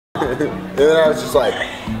And then I was just like,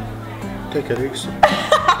 take it easy.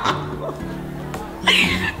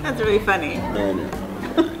 That's really funny.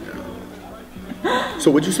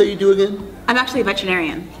 So what'd you say you do again? I'm actually a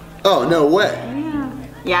veterinarian. Oh, no way.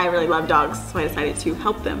 Yeah, I really love dogs, so I decided to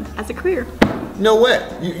help them as a career. No way.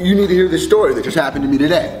 You need to hear this story that just happened to me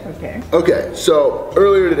today. Okay. Okay, so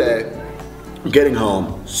earlier today, getting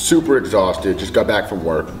home, super exhausted, just got back from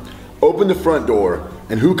work, opened the front door,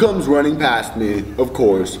 and who comes running past me? Of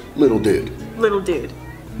course, little dude. Little dude.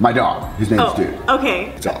 My dog. His name's Dude. Okay.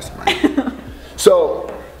 It's awesome, right? So,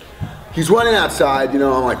 he's running outside, you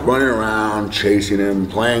know, I'm like running around, chasing him,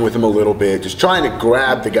 playing with him a little bit, just trying to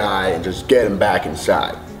grab the guy and just get him back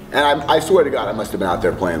inside. And I swear to God, I must have been out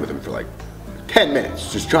there playing with him for like 10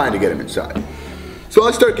 minutes, just trying to get him inside. So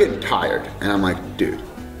I start getting tired, and I'm like, dude,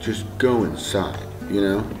 just go inside, you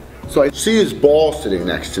know? So I see his ball sitting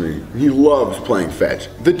next to me. He loves playing fetch.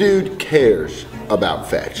 The dude cares about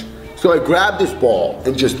fetch. So I grab this ball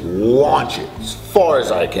and just launch it as far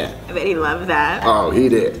as I can. I bet he loved that. Oh, he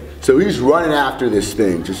did. So he's running after this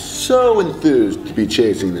thing, just so enthused to be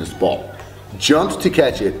chasing this ball. Jumps to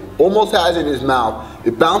catch it, almost has it in his mouth.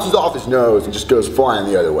 It bounces off his nose and just goes flying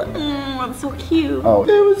the other way. That's so cute. Oh,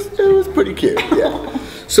 it was pretty cute, yeah.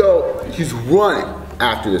 So he's running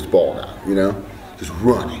after this ball now, you know? Just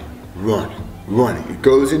running. It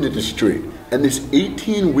goes into the street, and this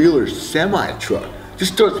 18-wheeler semi-truck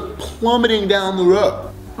just starts plummeting down the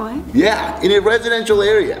road. What? Yeah, in a residential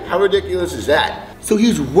area. How ridiculous is that? So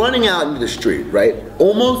he's running out into the street, right?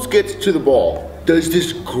 Almost gets to the ball, does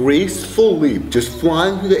this graceful leap, just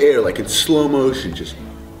flying through the air like in slow motion, just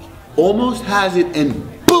almost has it,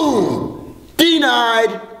 and boom!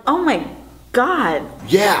 Denied! Oh my God.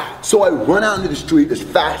 Yeah, so I run out into the street as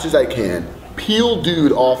fast as I can, peel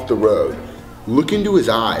Dude off the road, look into his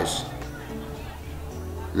eyes,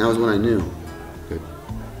 and that was when I knew that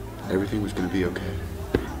everything was gonna be okay.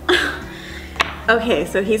 Okay,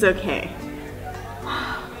 so he's okay.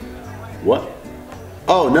 What?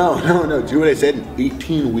 Oh, no, do what I said, an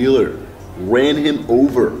 18-wheeler ran him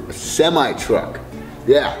over, a semi-truck.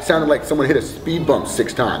 Yeah, sounded like someone hit a speed bump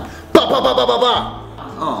 6 times. Ba, ba, ba, ba, ba,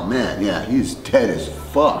 ba. Oh man, yeah, he's dead as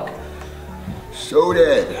fuck. So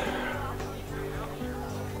dead.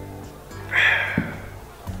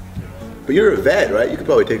 But you're a vet, right? You could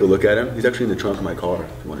probably take a look at him. He's actually in the trunk of my car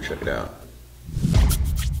if you want to check it out.